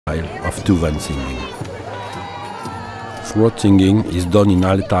of Tuvan singing. Throat singing is done in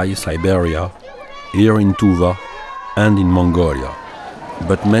Altai, Siberia, here in Tuva and in Mongolia.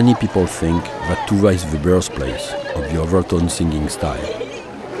 But many people think that Tuva is the birthplace of the overtone singing style.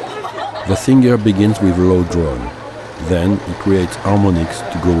 The singer begins with a low drone, then he creates harmonics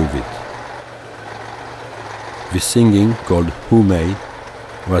to go with it. This singing, called Humei,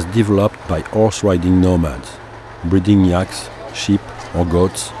 was developed by horse-riding nomads, breeding yaks, sheep or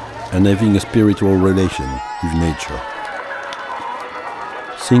goats, and having a spiritual relation with nature.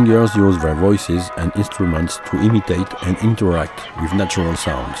 Singers use their voices and instruments to imitate and interact with natural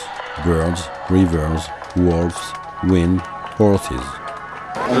sounds: birds, rivers, wolves, wind, horses.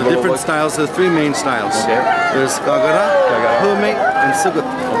 The different styles, there's three main styles. Okay. There's Gagara, Humei, and Sugut.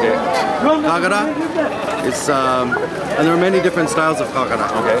 Okay. Gagara, it's, and there are many different styles of Gagara.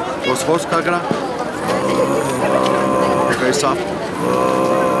 Okay. There's horse Gagara, very soft.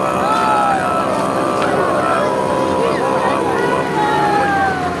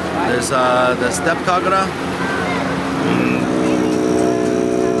 There's the steppe Gagara.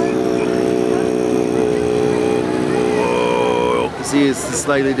 See, it's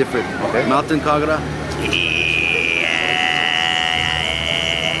slightly different. Okay. Mountain Kagara.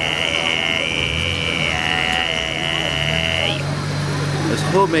 There's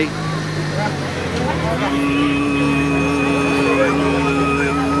Humei.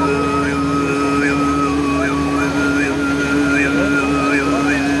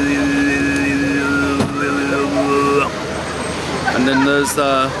 And then there's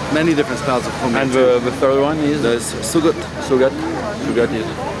many different styles of Humei. And the third one is? There's Sugut. Sugat. Sugat is?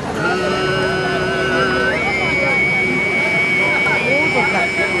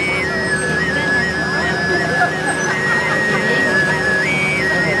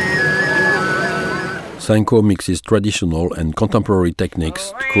 Sainkho mixes traditional and contemporary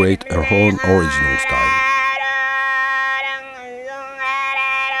techniques to create her own original style.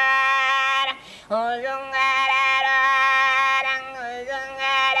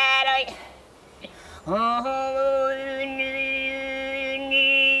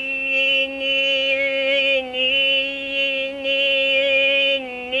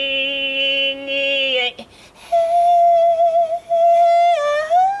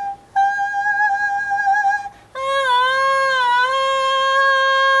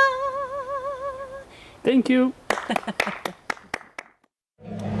 Thank you.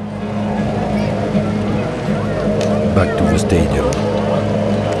 Back to the stadium.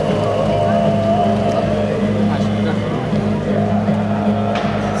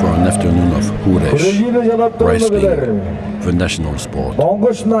 For an afternoon of Huresh, wrestling, the national sport.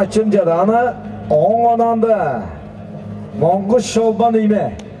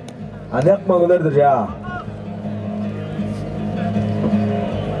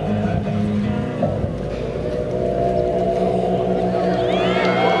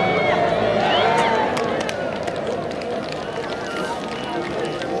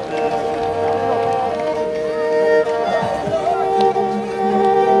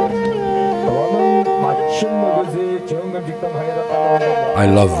 I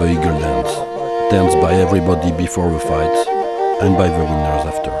love the eagle dance, danced by everybody before the fights and by the winners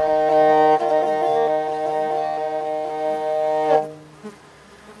after.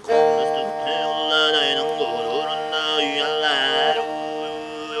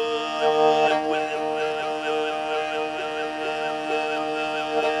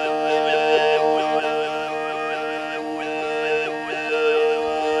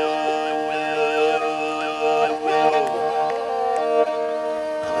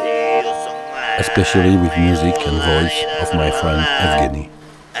 Especially with music and voice of my friend Evgeny.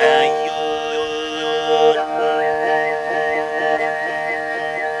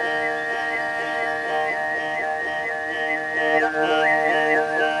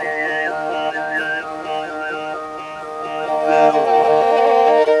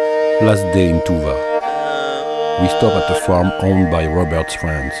 Last day in Tuva. We stop at a farm owned by Robert's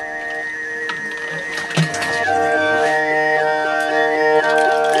friends.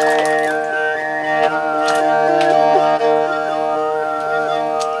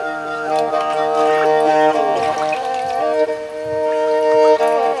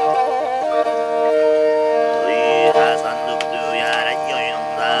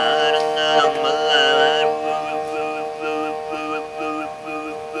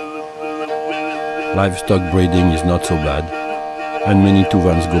 Livestock breeding is not so bad, and many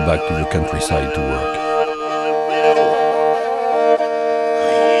Tuvans go back to the countryside to work.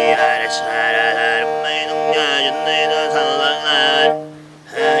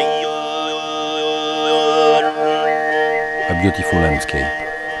 A beautiful landscape,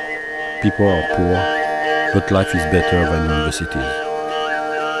 people are poor, but life is better than in the cities.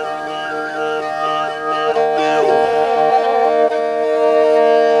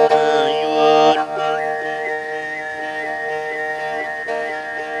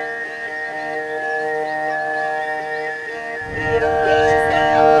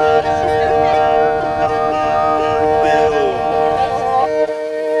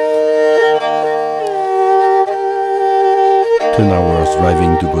 Hours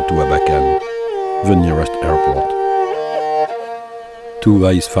driving to go to Abakan, the nearest airport.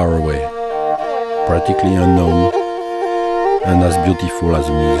 Tuva is far away, practically unknown, and as beautiful as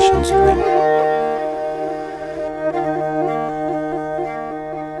a musician's dream.